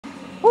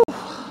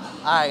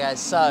Alright guys,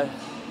 so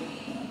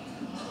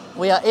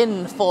we are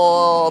in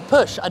for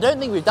push. I don't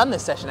think we've done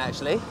this session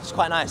actually, it's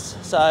quite nice.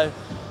 So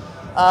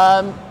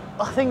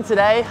I think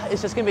today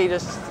it's just going to be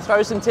just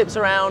throw some tips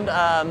around,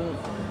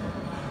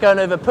 going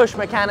over push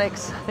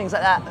mechanics, things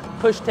like that,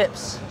 push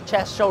tips,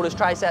 chest, shoulders,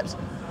 triceps,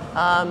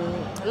 a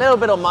little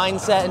bit on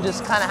mindset and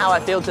just kind of how I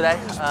feel today.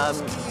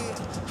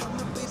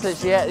 So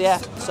yeah,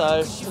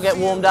 so we'll get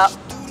warmed up.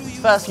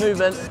 First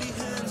movement,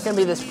 it's going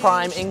to be this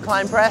prime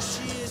incline press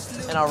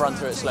and I'll run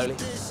through it slowly.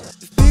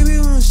 Baby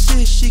won't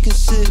sit, she can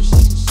sit.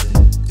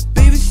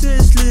 Baby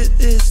says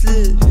it's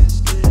lit.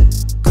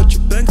 Got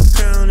your bank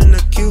account and I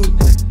cute.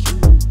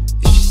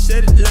 If she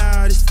said it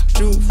loud, it's the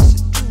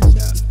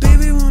truth.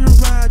 Baby wanna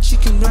ride, she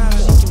can ride.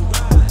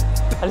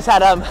 I just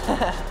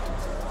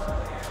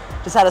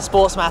had a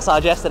sports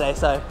massage yesterday,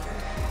 so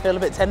I feel a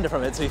bit tender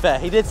from it, to be fair.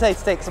 He did say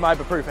to take some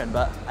ibuprofen,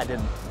 but I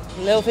didn't.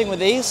 Little thing with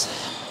these,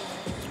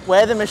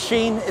 where the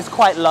machine is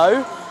quite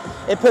low,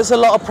 it puts a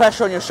lot of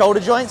pressure on your shoulder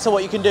joint. So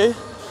what you can do,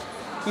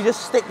 you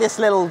just stick this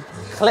little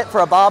clip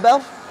for a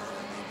barbell.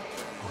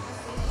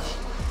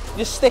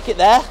 Just stick it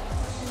there,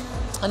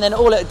 and then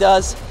all it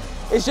does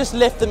is just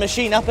lift the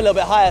machine up a little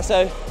bit higher,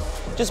 so it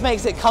just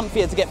makes it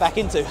comfier to get back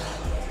into.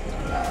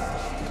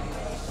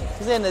 Because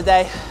at the end of the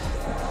day,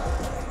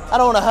 I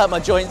don't want to hurt my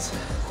joints,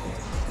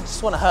 I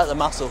just want to hurt the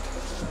muscle.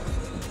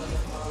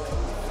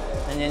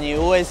 And then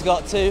you always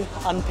got to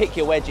unpick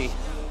your wedgie.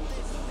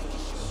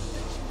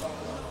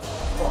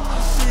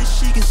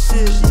 She can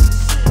sit.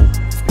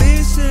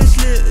 Baby says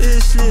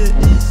it's lit.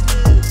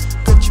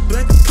 Got your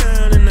bank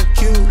account and I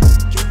cute.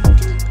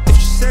 If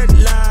she said it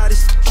loud,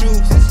 it's the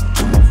truth.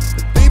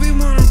 Baby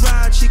wanna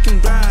ride, she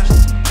can ride.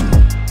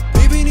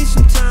 Baby needs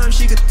some time,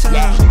 she got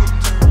time.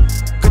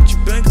 Got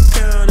your bank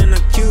account and I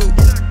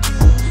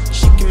cute.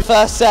 She can.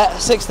 First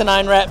set, 6 to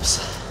 9 reps.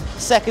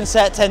 Second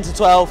set, 10 to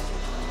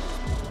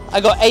 12.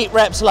 I got 8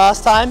 reps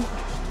last time,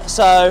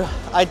 so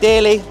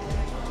ideally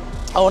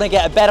I want to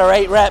get a better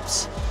 8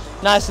 reps,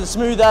 nice and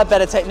smoother,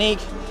 better technique,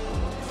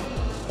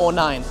 or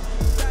 9.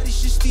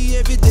 It's just the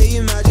everyday,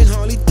 imagine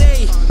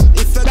holiday.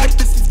 If I got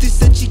the 50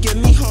 cent, she get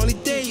me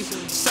holiday.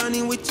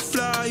 Signing with the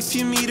fly, if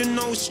you meet her,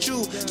 know it's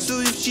true. So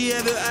if she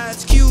ever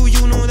asks you,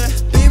 you know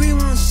that. Baby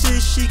won't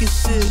sit, she can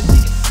sit.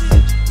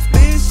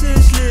 Baby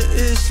says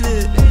it's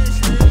lit.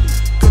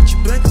 Got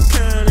your bank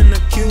account and I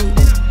cute.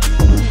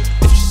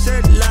 If she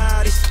said it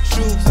loud, it's the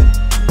truth.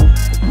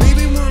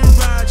 Baby wanna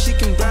ride, she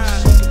can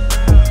ride.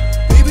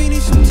 Baby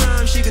needs some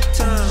time, she got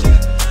time.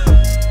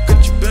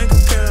 Got your bank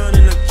account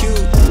and I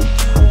cute.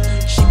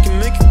 She can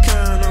make it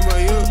count, how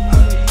about you?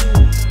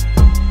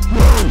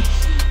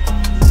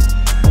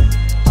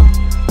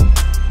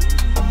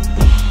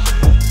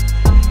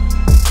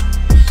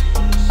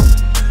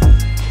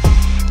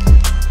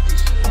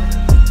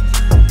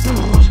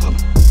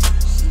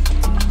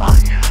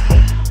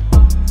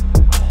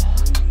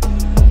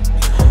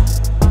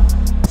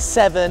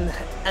 7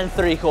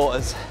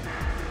 3/4.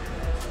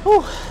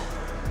 Whew.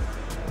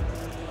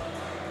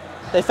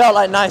 They felt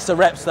like nicer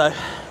reps though.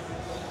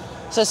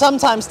 So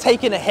sometimes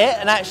taking a hit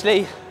and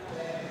actually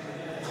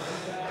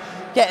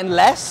getting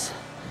less,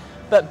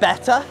 but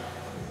better.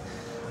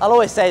 I'll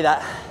always say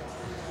that.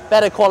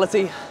 Better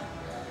quality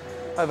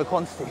over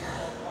quantity.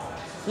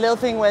 Little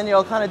thing when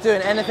you're kind of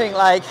doing anything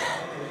like,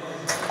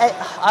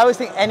 I always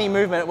think any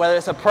movement, whether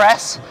it's a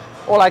press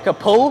or like a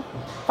pull,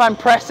 if I'm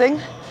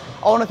pressing,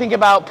 I want to think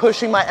about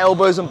pushing my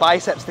elbows and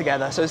biceps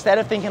together. So instead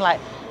of thinking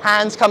like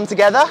hands come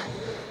together,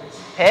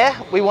 here,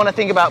 we want to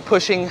think about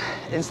pushing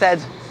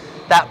instead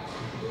that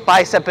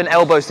bicep and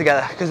elbows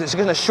together because it's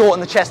going to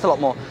shorten the chest a lot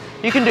more.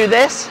 You can do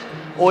this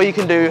or you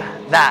can do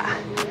that.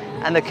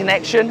 And the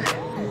connection,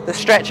 the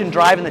stretch and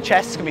drive in the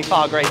chest is going to be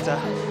far greater.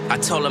 I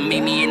told her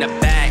meet me in the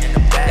back.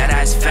 That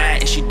ass fat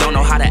and she don't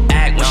know how to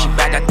act. When she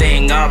back that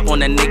thing up on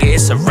the nigga,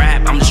 it's a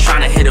rap. I'm just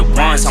trying to hit it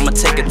once, I'ma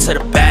take it to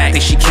the back.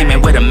 Think she came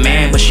in with a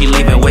man, but she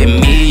leaving with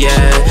me,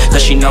 yeah.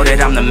 Cause she know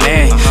that I'm the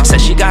man. Said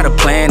she got a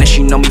plan and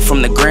she know me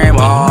from the gram.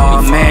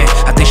 Oh man,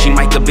 I think she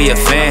might could be a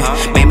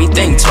fan. Made me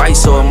think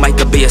twice, so it might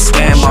could be a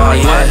scam. Oh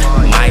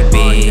yeah, might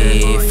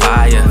be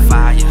fire.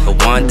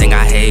 But one thing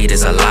I hate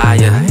is a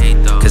liar.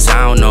 Cause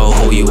I don't know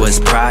who you was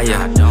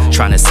prior.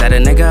 Trying to set a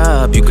nigga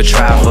up, you could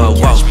try, but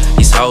whoa,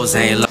 these hoes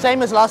ain't.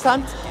 Same as last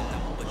time.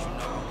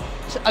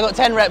 I got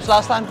 10 reps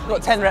last time,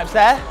 got 10 reps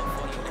there,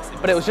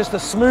 but it was just a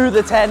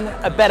smoother 10,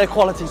 a better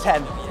quality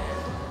 10.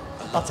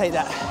 I'll take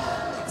that.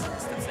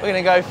 We're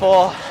gonna go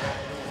for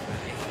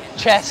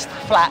chest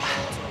flat.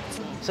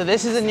 So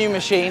this is a new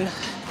machine.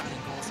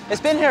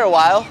 It's been here a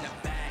while,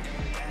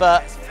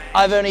 but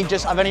I've only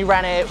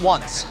ran it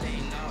once.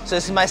 So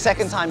this is my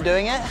second time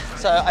doing it.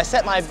 So I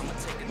set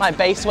my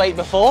base weight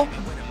before.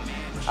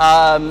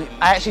 I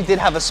actually did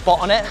have a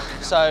spot on it,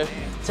 so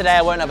today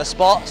I won't have a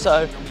spot,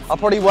 so I'll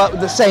probably work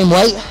with the same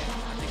weight,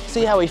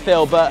 see how we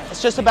feel, but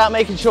it's just about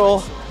making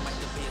sure,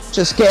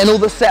 just getting all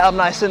the setup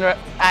nice and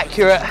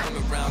accurate.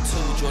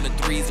 Jordan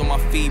 3s on my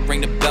feet, bring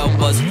the bell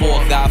buzz 4.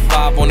 Got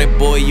 5 on it,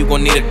 boy, you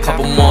gon' need a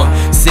couple more.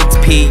 6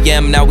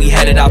 p.m. now we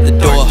headed out the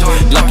door.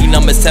 Lucky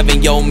number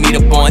 7, yo, meet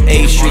up on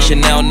A Street.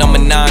 Chanel number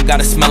 9, got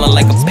it smelling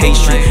like a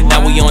pastry.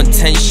 Now we on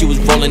 10, she was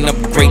rolling up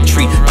a great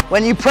treat.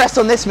 When you press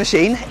on this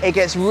machine, it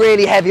gets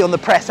really heavy on the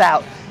press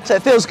out. So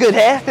it feels good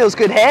here,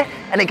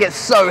 and it gets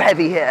so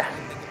heavy here.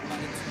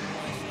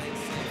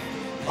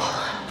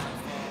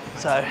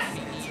 So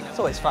it's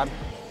always fun.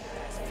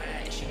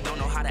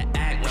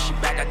 When she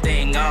back that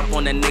thing up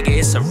on the nigga,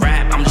 it's a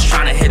wrap. I'm just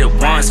trying to hit it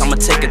once, I'ma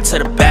take it to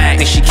the back.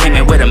 Think she came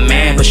in with a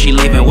man, but she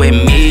leaving with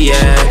me,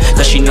 yeah.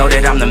 Cause she know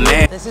that I'm the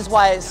man. This is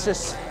why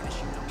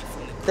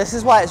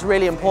it's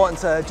really important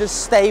to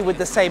just stay with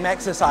the same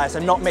exercise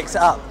and not mix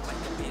it up.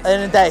 At the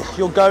end of the day,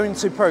 you're going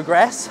to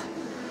progress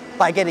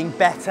by getting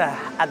better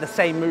at the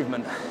same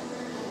movement.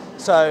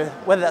 So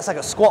whether that's like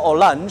a squat or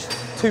lunge,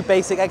 2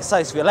 basic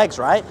exercises for your legs,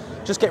 right?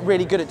 Just get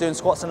really good at doing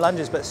squats and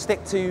lunges, but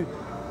stick to,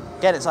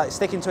 again, it's like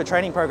sticking to a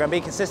training program, be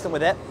consistent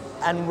with it,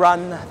 and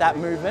run that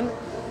movement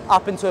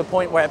up into a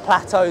point where it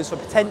plateaus for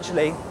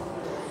potentially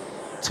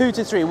 2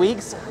 to 3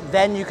 weeks.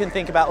 Then you can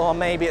think about, well,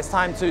 maybe it's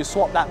time to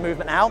swap that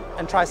movement out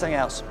and try something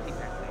else.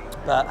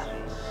 But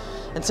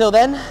until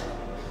then,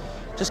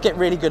 just get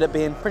really good at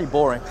being pretty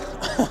boring.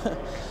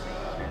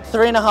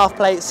 3.5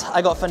 plates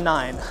I got for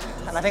 9.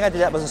 And I think I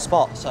did that as a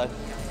spot, so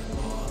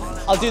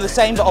I'll do the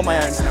same but on my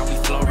own. Now we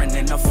flooring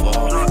in the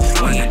fall.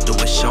 We ain't do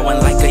a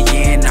showing like a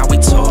year, now we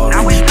touring.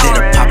 Did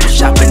a pop-up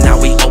shop and now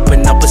we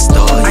open up a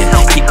store.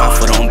 Yeah. Keep our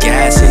foot on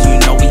gas and you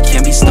know we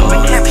can't be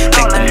stolen.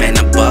 Thank the man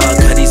above,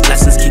 cause these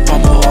blessings keep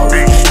on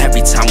pouring.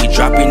 Every time we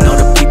drop, you know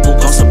the people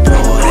gon'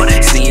 support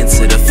it. See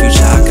into the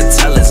future, I can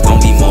tell it's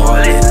gon' be more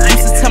lit.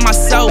 Used to tell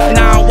myself,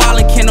 now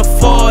Wildin' can't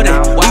afford it.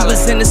 We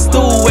was in the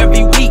stool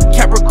every week,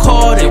 kept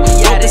recording.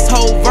 Wrote this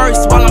whole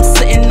verse while I'm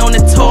sitting on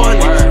the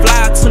toilet. Fly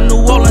out to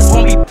New Orleans,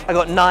 won't be. I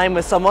got 9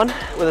 with someone,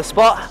 with a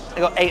spot. I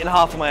got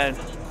 8.5 on my own.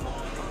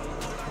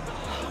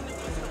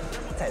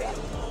 Take that.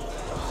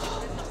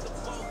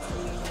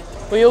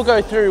 We all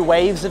go through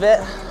waves of it,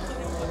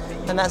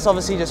 and that's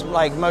obviously just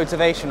like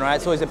motivation, right?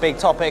 It's always a big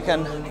topic,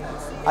 and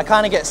I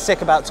kind of get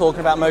sick about talking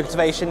about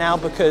motivation now,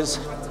 because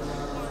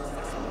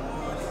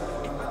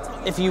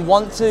if you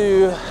want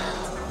to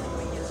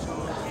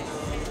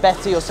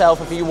better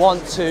yourself, if you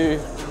want to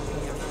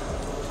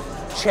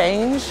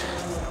change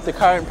the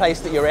current place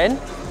that you're in,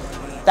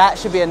 that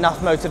should be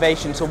enough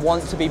motivation to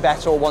want to be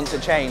better or want to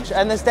change.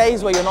 And there's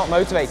days where you're not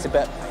motivated,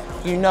 but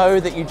you know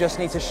that you just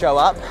need to show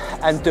up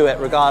and do it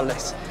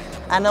regardless.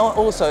 And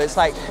also, it's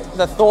like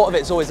the thought of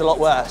it's always a lot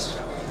worse.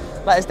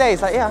 Like there's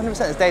days, like, yeah, 100%,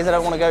 there's days I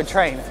don't want to go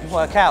train,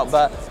 work out,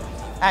 but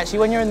actually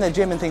when you're in the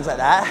gym and things like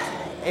that,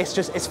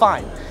 it's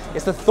fine.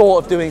 It's the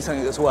thought of doing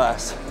something that's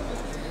worse.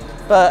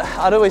 But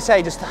I'd always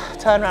say, just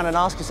turn around and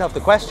ask yourself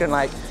the question,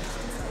 like,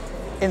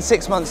 in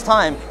 6 months'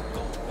 time,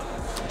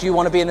 do you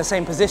want to be in the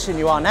same position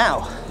you are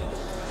now?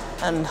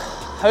 And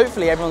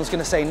hopefully everyone's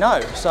going to say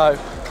no. So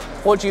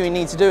what do you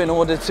need to do in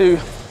order to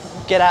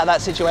get out of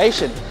that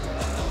situation?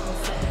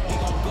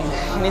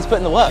 You need to put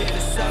in the work.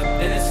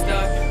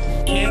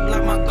 Can't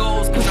block my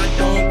goals cause I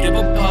don't give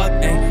a fuck.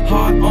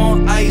 Heart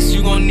on ice,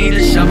 you gon' need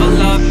a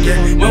shovel up.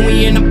 When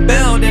we in the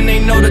building, they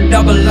know to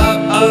double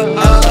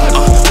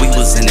up. We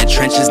was in the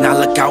trenches, now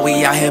look how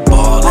we out here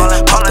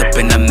ballin'. Popped up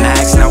in the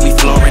max, now we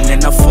flooring in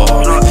the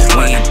fallin'.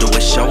 We ain't do a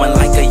showing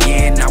like a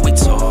year, now we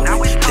touring.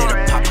 Did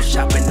a pop-up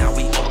shop and now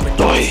we open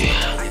doors.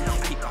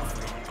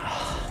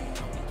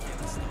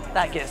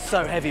 That gets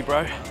so heavy,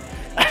 bro.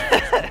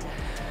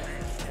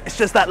 It's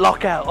just that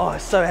lockout. Oh,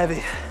 it's so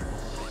heavy.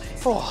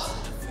 Oh.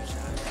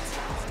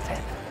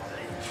 10.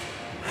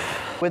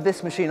 With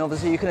this machine,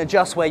 obviously, you can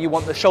adjust where you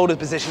want the shoulder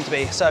position to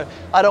be. So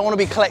I don't want to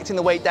be collecting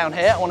the weight down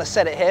here. I want to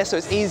set it here, so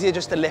it's easier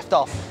just to lift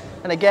off.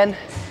 And again,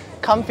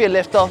 comfier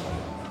lift off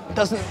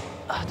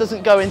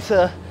doesn't go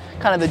into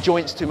kind of the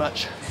joints too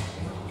much.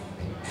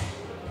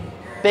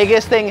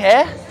 Biggest thing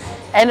here,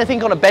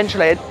 anything on a bench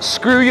related,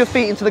 screw your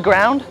feet into the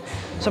ground.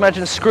 So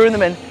imagine screwing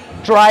them in,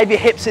 drive your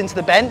hips into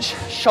the bench,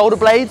 shoulder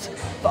blades,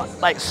 but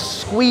like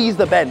squeeze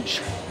the bench.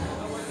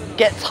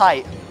 Get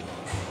tight.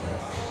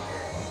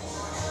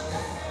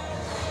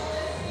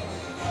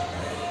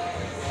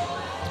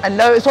 And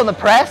notice on the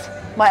press,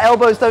 my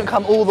elbows don't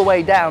come all the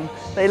way down.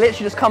 They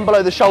literally just come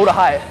below the shoulder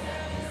height.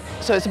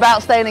 So it's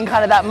about staying in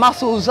kind of that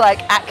muscles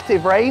like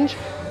active range.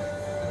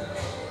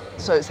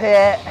 So it's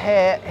here,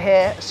 here,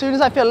 here. As soon as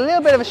I feel a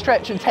little bit of a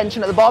stretch and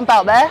tension at the bottom,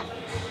 about there,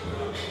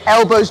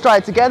 elbows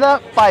drive together,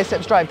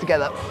 biceps drive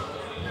together.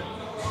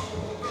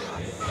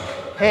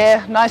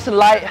 Here, nice and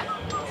light.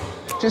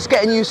 Just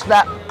getting used to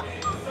that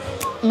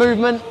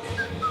movement,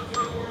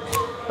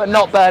 but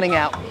not burning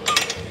out.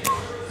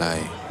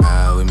 Like,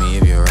 ride with me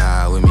if you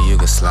ride with me, you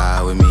can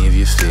slide with me if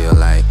you feel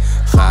like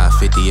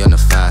 550 on the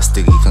 5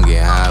 sticky, come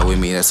get high with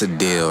me, that's a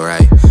deal,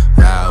 right?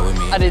 Ride with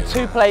me. I did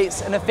 2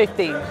 plates and a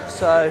 15,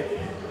 so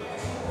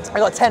I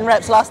got 10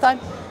 reps last time.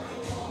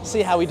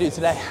 See how we do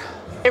today.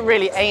 I get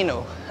really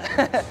anal.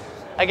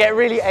 I get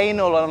really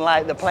anal on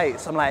like the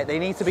plates. I'm like, they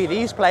need to be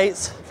these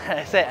plates,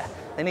 that's it.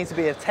 They need to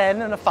be a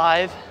 10 and a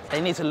 5.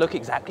 They need to look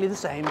exactly the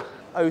same.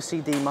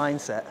 OCD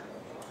mindset.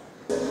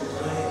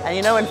 And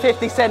you know when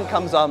 50 Cent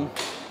comes on,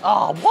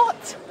 oh,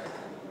 what?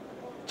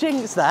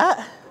 Jinx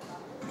that.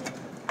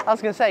 I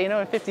was gonna say, you know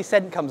when 50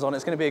 Cent comes on,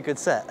 it's gonna be a good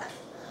set.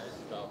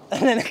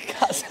 And then it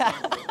cuts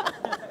out.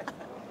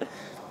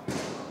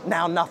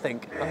 Now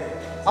nothing.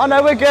 Oh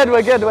no, we're good,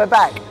 we're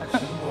back.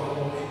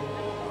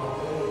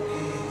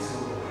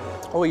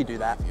 Or you do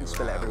that, you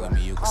spill it everywhere.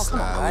 You can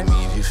slide with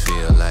me if you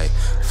feel like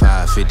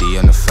 550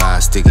 on the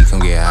 5 sticky,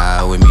 come get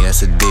high with me,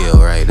 that's a deal,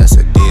 right? That's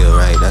a deal,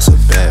 right? That's a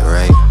bet,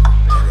 right?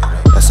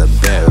 That's a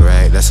bet,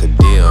 right? That's a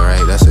deal,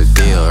 right? That's a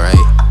deal, right?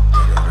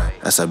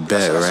 That's a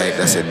bet, right?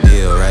 That's a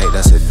deal, right?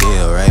 That's a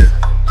deal, right?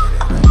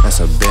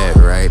 That's a bet,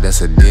 right? That's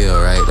a deal,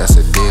 right? That's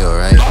a deal,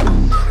 right?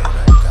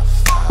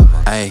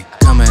 Ayy,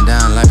 coming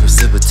down like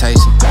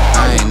precipitation.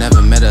 I ain't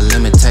never met a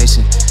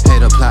limitation.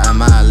 Hate plotting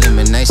my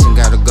elimination.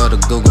 Gotta go to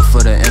Google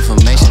for the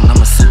information. I'm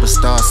a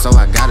superstar, so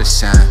I gotta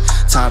shine.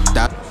 Top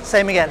dog.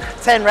 Same again,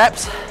 10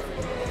 reps.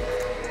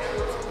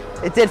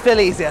 It did feel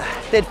easier,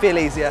 That's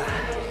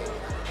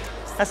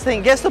the thing,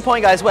 it gets to the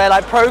point, guys, where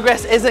like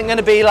progress isn't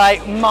gonna be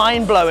like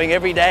mind-blowing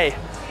every day.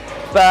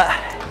 But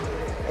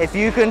if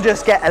you can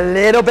just get a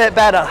little bit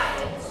better,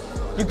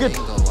 you're good.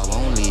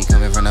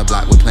 Coming from the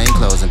block with plain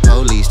clothes and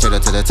police, straight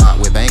up to the top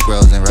with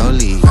bankrolls and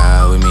rollies.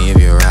 Ride with me if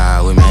you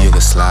ride with me, you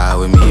can slide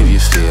with me if you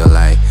feel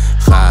like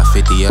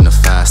 550 on the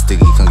 5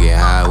 sticky, come get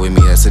high with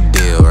me, that's a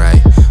deal, right?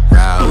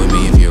 Ride with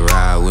me if you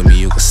ride with me,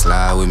 you can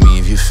slide with me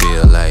if you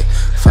feel like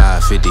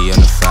 550 on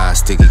the 5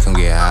 sticky, come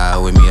get high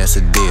with me, that's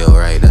a deal,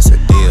 right? That's a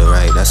deal,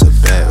 right? That's a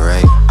bet,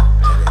 right?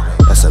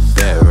 That's a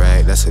bet,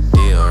 right? That's a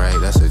deal, right?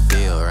 That's a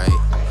deal, right?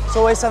 It's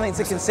always something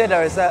to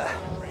consider is that,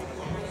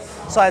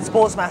 so I had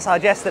sports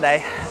massage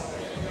yesterday,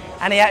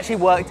 and he actually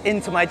worked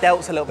into my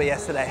delts a little bit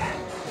yesterday.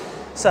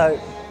 So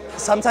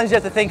sometimes you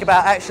have to think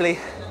about actually,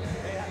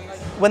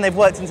 when they've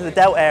worked into the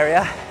delt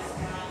area,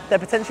 they're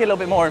potentially a little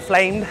bit more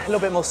inflamed, a little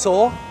bit more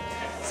sore.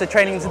 So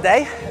training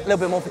today, a little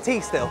bit more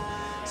fatigue still.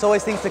 It's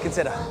always things to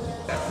consider.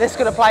 This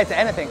could apply to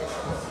anything.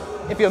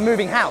 If you're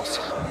moving house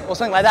or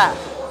something like that,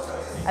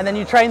 and then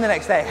you train the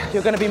next day,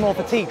 you're gonna be more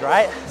fatigued,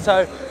 right?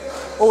 So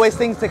always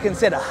things to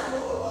consider.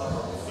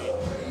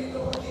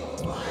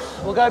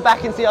 We'll go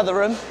back into the other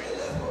room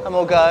and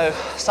we'll go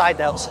side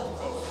delts.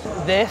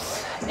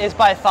 This is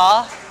by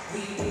far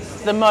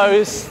the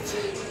most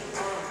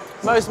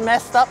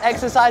messed up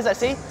exercise I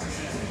see.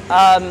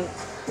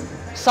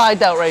 Side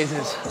delt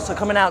raises, so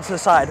coming out to the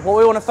side. What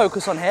we want to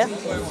focus on here,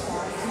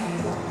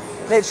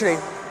 literally,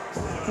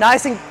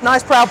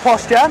 nice proud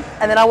posture,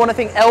 and then I want to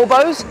think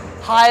elbows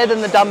higher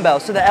than the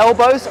dumbbell. So the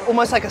elbows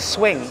almost like a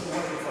swing.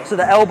 So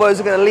the elbows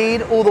are going to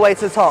lead all the way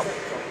to the top.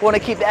 We want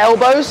to keep the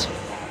elbows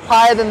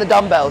higher than the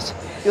dumbbells.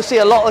 You'll see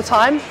a lot of the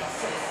time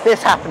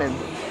this happening.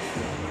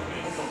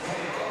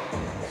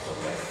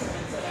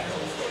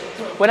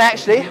 When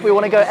actually we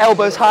want to go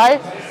elbows high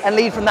and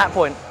lead from that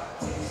point.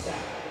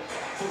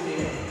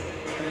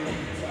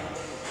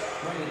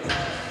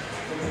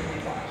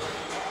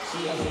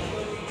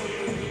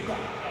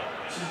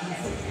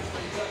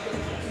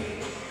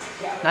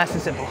 Nice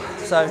and simple.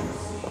 So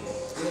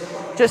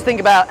just think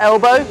about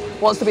elbow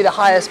wants to be the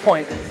highest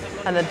point,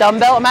 and the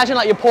dumbbell, imagine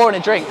like you're pouring a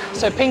drink.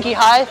 So pinky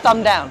high,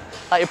 thumb down,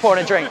 like you're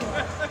pouring a drink.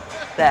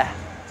 There.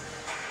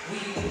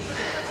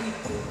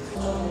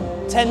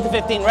 10 to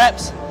 15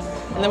 reps,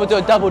 and then we'll do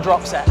a double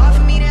drop set. We'll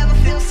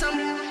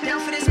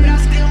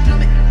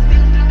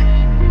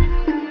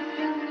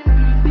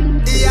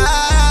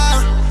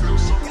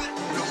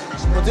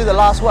do the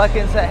last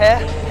working set here,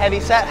 heavy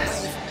set,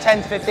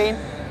 10 to 15.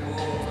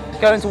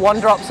 Go into one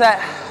drop set,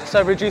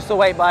 so reduce the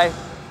weight by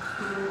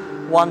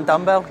one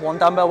dumbbell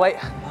weight.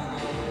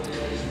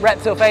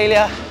 Rep till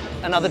failure,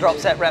 another drop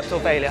set, rep till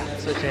failure.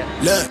 Switch here.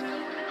 Look,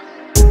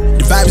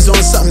 the vibe is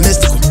on something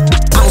mystical.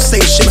 I don't say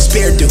shit my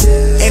spirit do.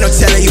 Ain't no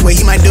telling you what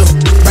he might do.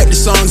 Write the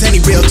songs and he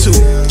real too.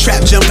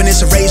 Trap jumping,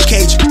 it's a rage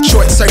cage.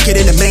 Short circuit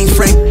in the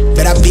mainframe.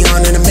 Bet I'll be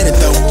on in a minute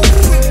though.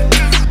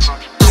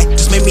 I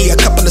just made me a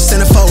couple of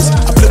centerfolds.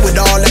 I blew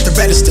it all at the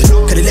register.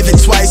 Could've lived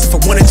it twice if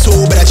I wanted to,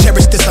 but I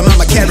cherish this, I'm on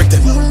my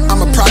character. I'm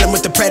a problem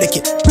with the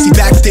predicate. See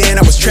back then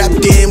I was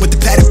trapped in with the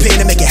padded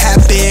pen to make it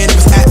happen. It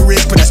was at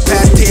risk, but that's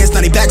past tense. Now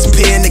they back's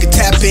pen, nigga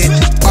tap in.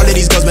 All of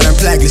these goals, but I'm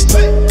blacklist.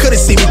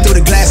 Couldn't see me through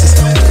the glasses.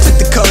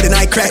 Took the code and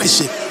I cracked the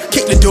shit.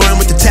 Kick the door in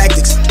with the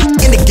tactics.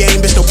 In the game,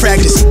 bitch, no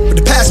practice. With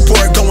the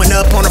passport going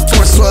up on a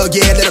foreign soil,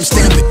 yeah, let them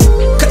stamp it.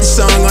 Cut the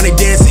song on they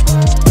dancing.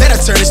 Let her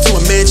turn this to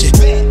a mansion.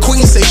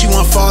 Queen say she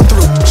won't fall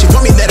through. She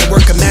want me let her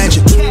work a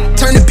magic.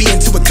 Turn the beat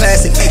into a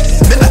classic. Ay,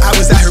 remember I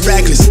was out here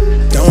reckless.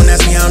 Don't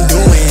ask me how I'm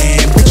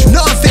doing, but you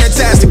know I'm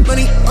fantastic.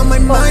 Money on my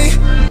mind.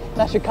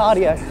 That's your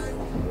cardio.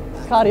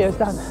 Cardio's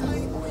done.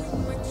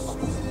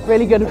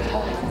 Really good.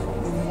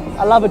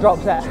 I love a drop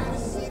set.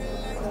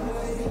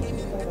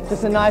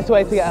 Just a nice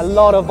way to get a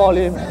lot of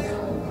volume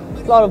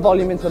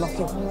into the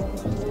muscle.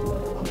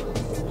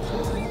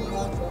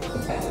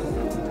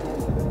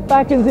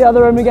 Back into the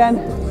other room again.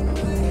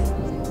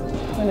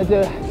 I'm gonna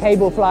do a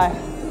cable fly.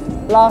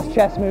 Last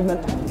chest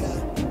movement.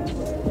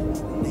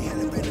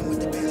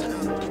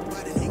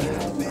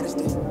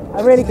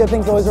 A really good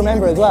thing to always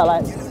remember as well,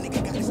 like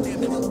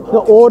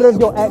the order of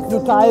your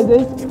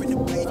exercises,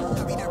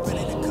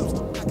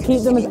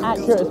 keep them as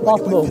accurate as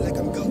possible.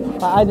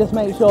 Like, I just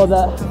make sure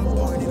that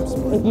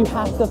if you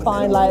have to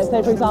find, like,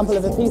 say for example,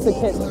 if a piece of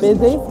kit's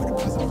busy,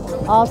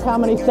 ask how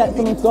many sets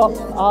someone's got,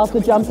 ask to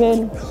jump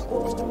in,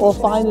 or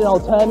find an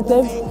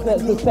alternative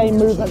that's the same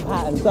movement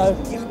pattern. So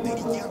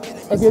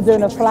if you're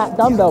doing a flat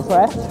dumbbell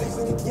press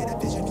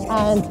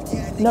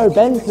and no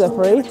benches are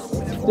free,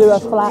 do a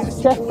flat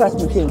chest press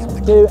machine,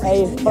 do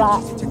a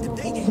flat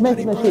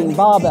Smith machine,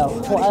 barbell,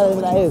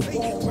 whatever that is.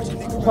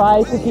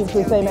 Try to keep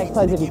to the same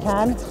exercise if you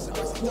can,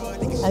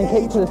 and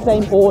keep to the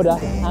same order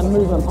and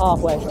movement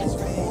pathway.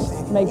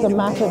 Makes a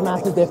massive,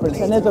 massive difference.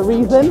 And there's a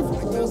reason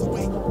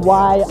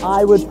why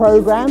I would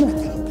program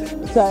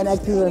certain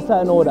exercises in a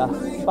certain order.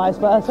 Vice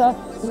versa,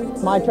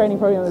 my training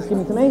program that's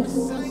given to me,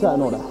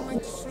 certain order.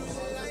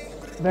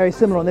 Very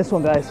similar on this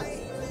one, guys.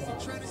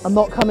 I'm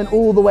not coming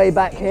all the way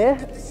back here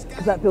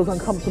because that feels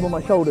uncomfortable on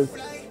my shoulders.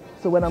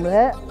 So when I'm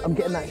there, I'm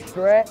getting that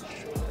stretch.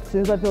 As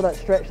soon as I feel that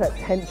stretch, that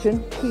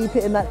tension, keep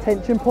it in that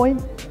tension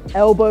point.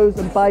 Elbows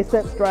and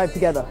biceps drive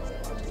together.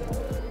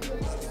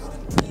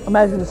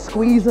 Imagine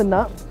squeeze a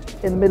nut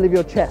in the middle of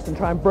your chest and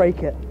try and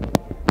break it.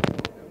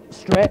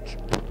 Stretch,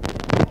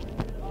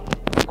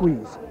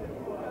 squeeze.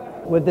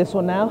 With this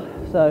one now,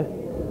 so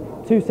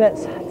 2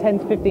 sets, 10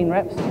 to 15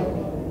 reps,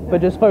 but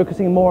just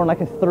focusing more on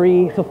like a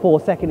 3 to 4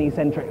 second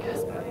eccentric.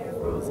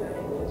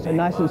 So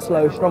nice and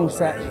slow, strong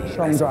stretch,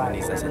 strong drive.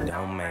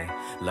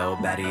 Low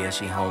baddie, yeah,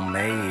 she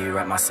homemade.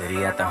 Rep my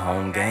city at the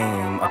home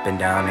game. Up and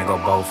down and go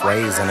both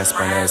ways. And the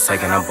sprinter is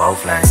taking up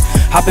both lanes.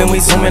 Hopping, we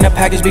zooming, the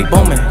package be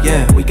booming.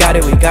 Yeah, we got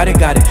it, we got it,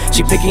 got it.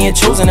 She picky and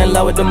choosing in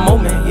love with the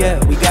moment.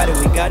 Yeah, we got it,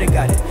 we got it,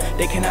 got it.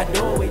 They cannot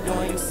do what we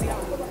doing, you see.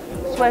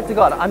 Swear to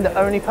God, I'm the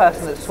only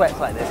person that sweats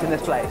like this in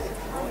this place.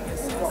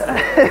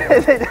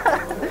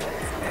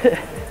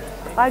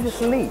 I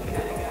just leak.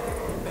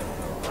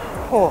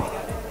 Oh.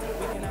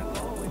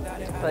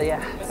 But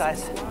yeah,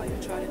 guys,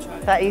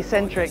 that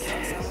eccentric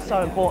is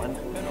so important.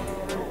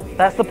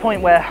 That's the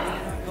point where,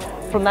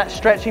 from that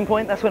stretching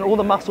point, that's when all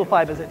the muscle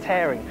fibers are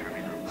tearing.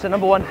 So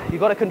number one,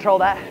 you've got to control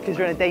that because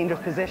you're in a dangerous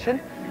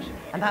position.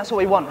 And that's what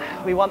we want.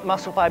 We want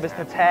muscle fibers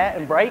to tear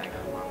and break.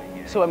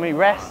 So when we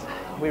rest,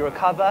 we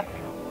recover,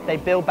 they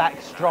build back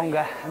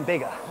stronger and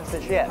bigger. That's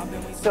literally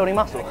it, building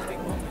muscle.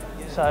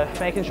 So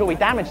making sure we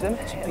damage them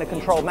in a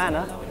controlled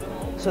manner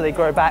so they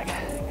grow back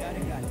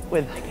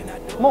with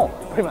more,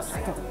 pretty much.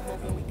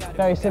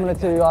 Very similar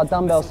to our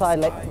dumbbell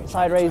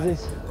side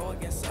raises,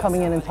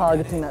 coming in and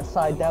targeting that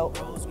side delt.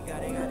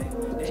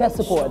 Chest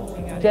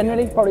supported,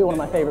 generally probably one of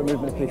my favorite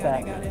movements to be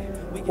fair.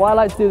 Why I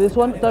like to do this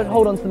one, don't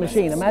hold onto the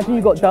machine. Imagine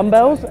you've got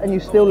dumbbells and you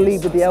still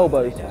lead with the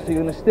elbows. So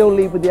you're gonna still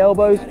lead with the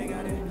elbows,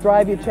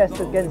 drive your chest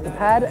against the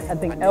pad and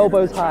think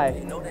elbows high.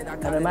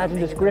 And imagine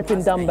just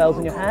gripping dumbbells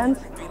in your hands.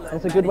 And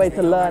it's a good way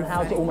to learn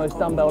how to almost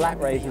dumbbell lat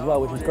raise as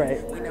well, which is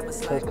great.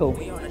 So it's cool.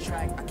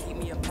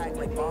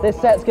 This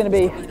set's gonna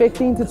be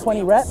 15 to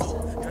 20 reps.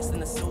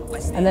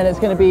 And then it's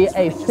gonna be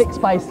a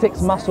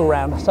 6x6 muscle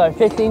round. So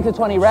 15 to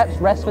 20 reps,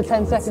 rest for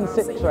 10 seconds,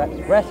 6 reps.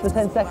 Rest for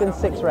 10 seconds,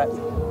 6 reps.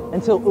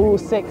 Until all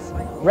 6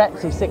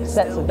 reps of 6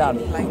 sets are done.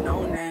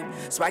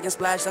 Swag and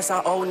splash, that's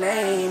our old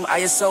name.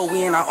 ISO,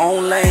 we in our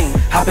own lane.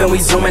 Hoppin', we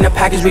zooming, the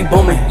package, we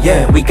booming.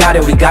 Yeah, we got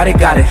it, we got it,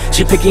 got it.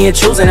 She picky and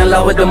choosing, in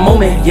love with the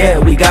moment. Yeah,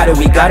 we got it,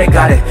 we got it,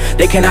 got it.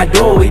 They cannot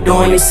do what we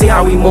doing, you see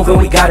how we moving.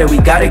 We got it, we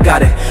got it,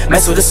 got it.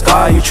 Mess with the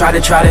scar, you try to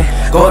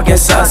go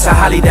against us, I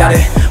highly doubt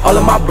it. All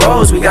of my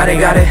bros, we got it,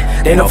 got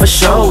it. They know for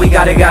sure, we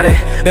got it, got it.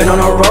 Been on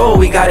a roll,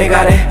 we got it,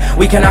 got it.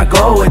 We cannot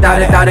go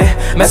without it, got it.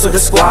 Mess with the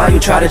squad, you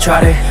try to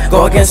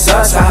go against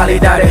us, I highly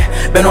doubt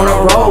it. Been on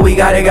a roll, we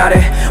got it, got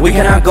it. We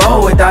cannot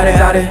go without it,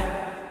 got it.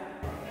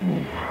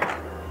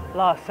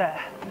 Last set.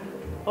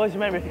 Always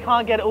remember, if you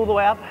can't get it all the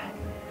way up,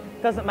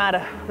 it doesn't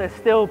matter. There's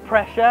still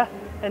pressure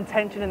and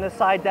tension in the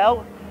side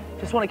delt.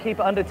 Just want to keep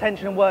it under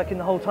tension and working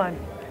the whole time.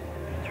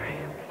 3.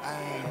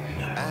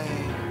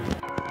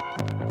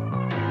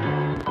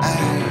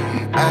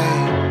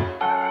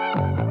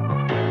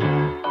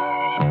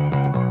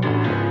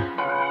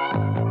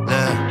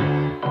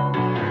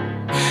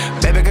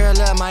 Baby girl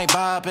love my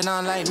bop and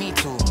I like me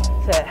too.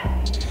 Set.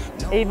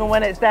 Even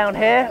when it's down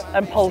here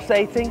and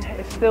pulsating,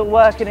 it's still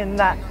working in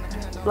that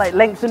like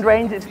lengthened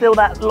range. It's still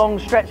that long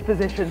stretch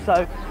position,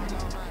 so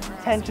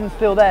tension's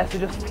still there, so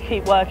just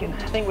keep working.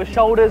 I think with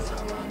shoulders,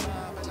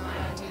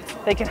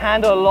 they can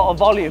handle a lot of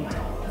volume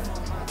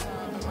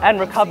and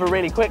recover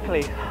really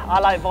quickly. I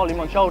like volume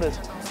on shoulders,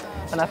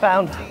 and I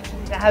found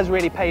it has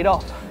really paid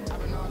off.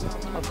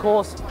 Of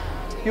course,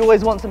 you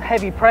always want some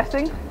heavy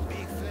pressing,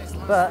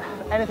 but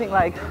anything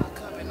like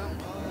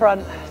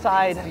front,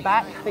 side, and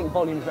back, I think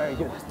volume is very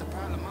good.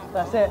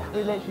 That's it.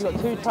 We literally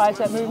got 2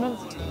 tricep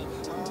movements,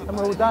 and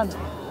we're all done.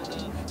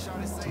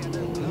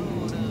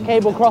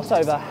 Cable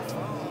crossover,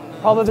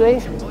 probably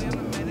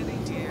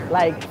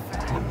like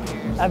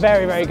a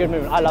very, very good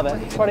movement. I love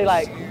it. It's probably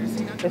like,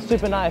 it's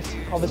super nice.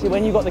 Obviously,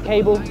 when you've got the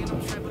cable,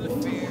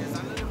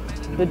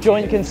 the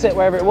joint can sit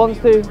wherever it wants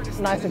to.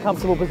 Nice and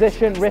comfortable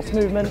position, wrist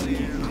movement.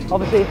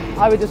 Obviously,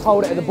 I would just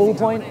hold it at the ball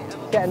point,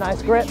 get a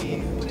nice grip,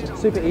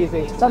 super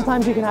easy.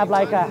 Sometimes you can have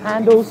like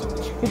handles,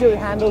 you do it with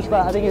handles,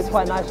 but I think it's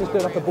quite nice just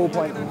doing off the ball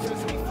point.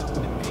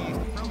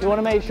 You want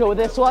to make sure with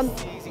this one,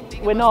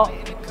 we're not,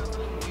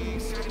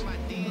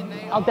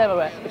 I'll demo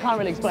it, I can't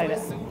really explain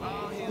it.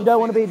 You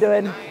don't want to be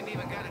doing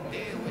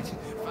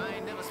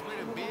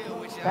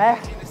there,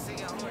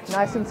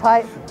 nice and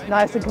tight,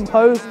 nice and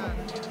composed.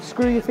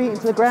 Screw your feet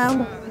into the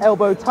ground,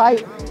 elbow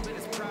tight,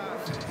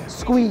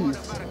 squeeze.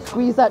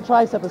 Squeeze that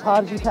tricep as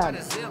hard as you can.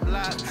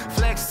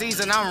 Flex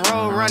season, I'm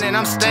road running,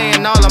 I'm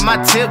staying all on my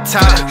tip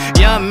top.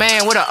 Young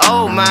man with an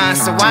old mind,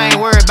 so I ain't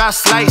worried about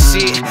slight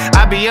shit.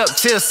 I be up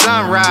till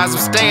sunrise,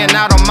 I'm staying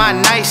out on my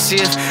night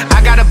shift.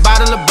 I got a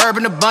bottle of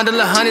bourbon, a bundle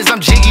of honeys,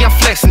 I'm jiggy, I'm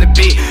flexing a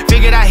bit.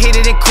 Figured I hit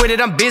it and quit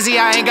it, I'm busy,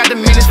 I ain't got the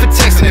minutes for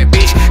texting it,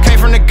 bitch. Came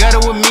from the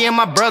gutter with me and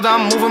my brother,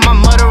 I'm moving my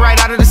mother right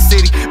out of the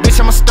city. Bitch,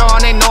 I'm a star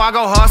and they know I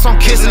go hard, so I'm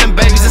kissing them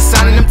babies and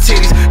signing them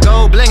titties.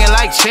 Gold blinging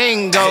like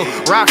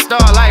Chingo, rock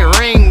star like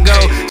Ringo.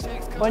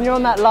 When you're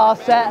on that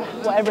last set,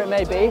 whatever it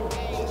may be,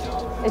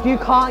 if you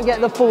can't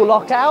get the full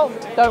lockout,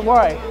 don't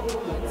worry.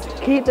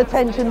 Keep the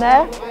tension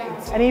there,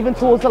 and even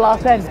towards the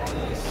last end,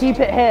 keep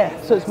it here,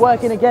 so it's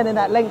working again in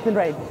that lengthened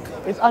range.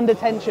 It's under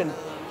tension,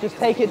 just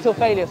take it till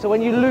failure. So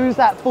when you lose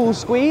that full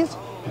squeeze,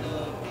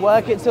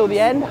 work it till the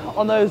end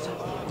on those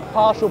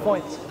partial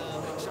points.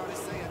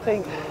 I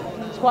think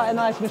it's quite a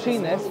nice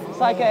machine, this. It's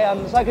like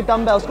a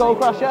dumbbell skull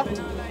crusher,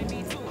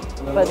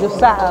 but just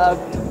sat at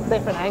a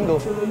different angle,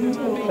 so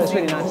it's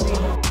really nice.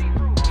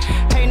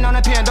 Hating on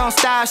the pen, don't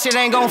stop, shit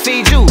ain't gon'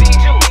 feed you.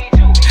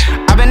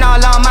 I've been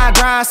all on my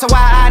grind, so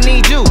why I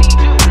need you?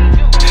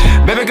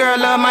 Baby girl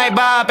love my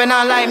bop and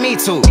I like me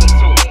too.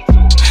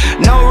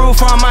 No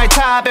roof on my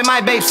top and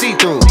my babe see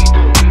through.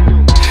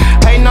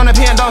 Hating on the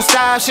pen, don't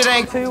stop, shit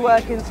ain't. 2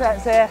 working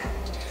sets here,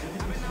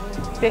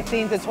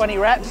 15 to 20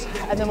 reps,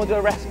 and then we'll do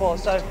a rest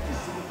pause. So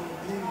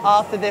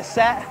after this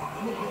set,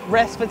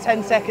 rest for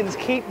 10 seconds,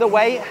 keep the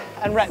weight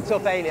and rep till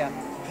failure.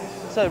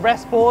 So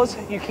rest pause,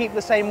 you keep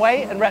the same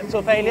weight and rep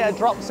till failure.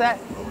 Drop set,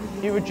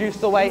 you reduce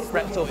the weight,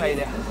 rep till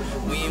failure.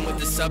 We ain't with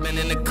the subbing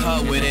in the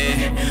cut with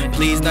it.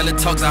 Please, none of the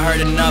talks, I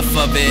heard enough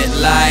of it.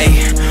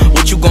 Like,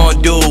 what you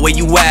gonna do? Where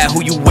you at?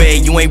 Who you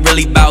with? You ain't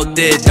really about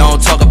this,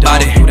 don't talk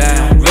about it.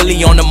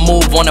 Really on the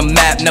move, on the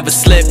map, never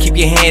slip. Keep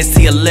your hands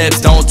to your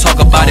lips, don't talk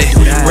about it.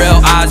 Real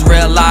eyes,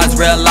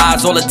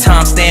 all the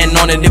time. Stand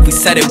on it, if we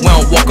said it, we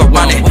don't walk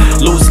around it.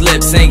 Loose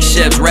lips, sink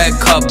ships, red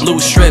cup, blue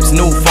strips,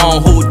 new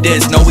phone, who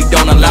this? No, we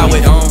don't allow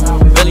it.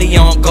 Really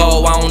on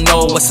go, I don't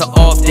know what's an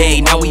off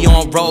day. Now we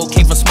on road,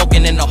 came from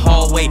smoking in the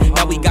hallway.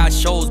 Now we got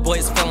shows,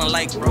 boys feeling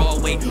like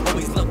Broadway.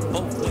 Always look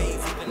both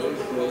ways.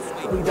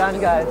 We done,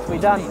 guys, we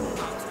done.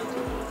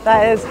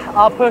 That is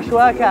our push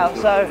workout.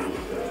 So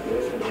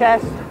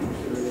chest,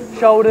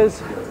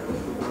 shoulders,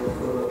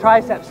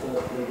 triceps,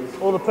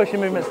 all the pushing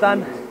movements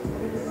done.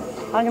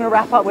 I'm gonna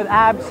wrap up with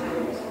abs.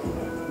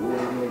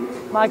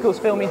 Michael's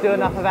filmed me do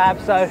enough of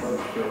abs, so,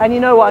 and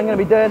you know what I'm gonna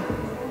be doing.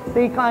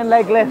 Decline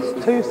leg lifts,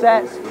 2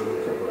 sets,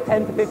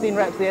 10 to 15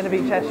 reps at the end of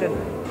each session.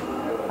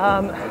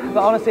 But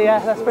honestly, yeah,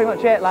 that's pretty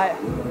much it. Like,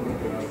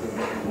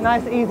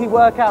 nice, easy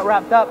workout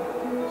wrapped up.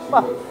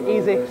 Well,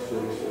 easy,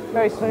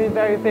 very smooth,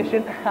 very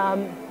efficient,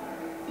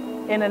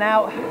 in and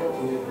out.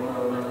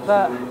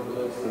 But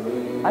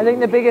I think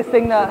the biggest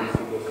thing that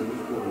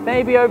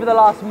maybe over the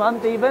last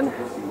month even,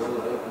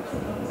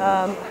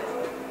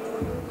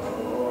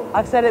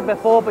 I've said it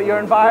before, but your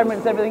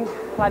environment's everything.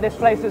 Like, this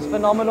place is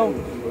phenomenal.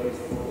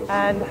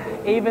 And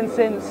even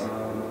since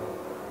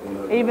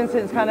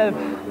kind of,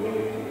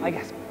 I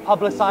guess,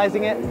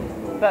 publicizing it,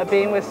 but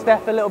being with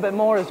Steph a little bit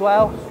more as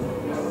well,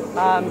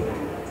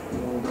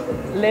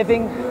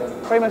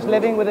 pretty much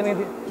living with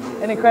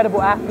an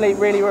incredible athlete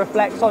really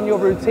reflects on your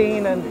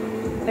routine and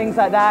things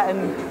like that.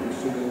 And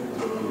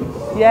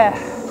yeah,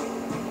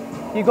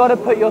 you got to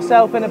put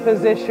yourself in a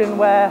position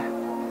where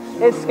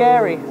it's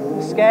scary.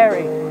 It's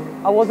scary.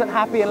 I wasn't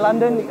happy in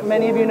London.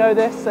 Many of you know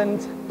this, and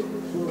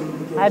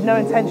I had no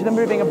intention of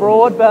moving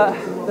abroad, but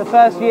the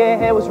first year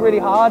here was really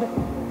hard,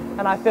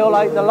 and I feel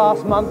like the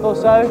last month or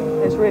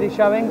so it's really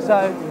showing.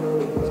 So,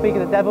 speak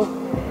of the devil.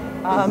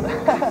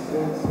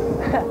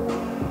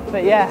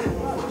 But yeah,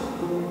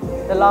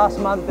 the last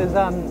month is,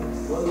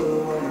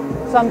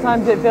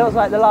 sometimes it feels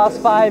like the last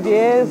 5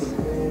 years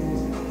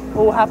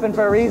all happened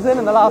for a reason,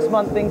 and the last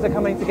month things are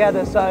coming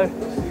together. So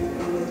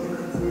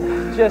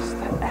just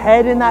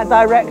head in that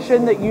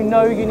direction that you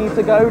know you need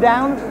to go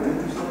down,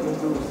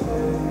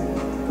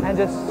 and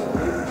just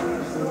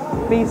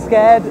be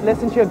scared,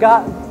 listen to your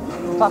gut,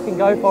 fucking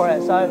go for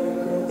it.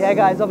 So yeah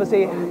guys,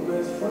 obviously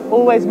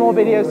always more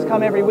videos to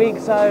come every week,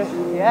 so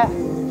yeah,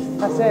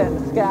 that's it.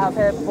 Let's get out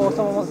there before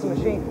someone wants the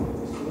machine.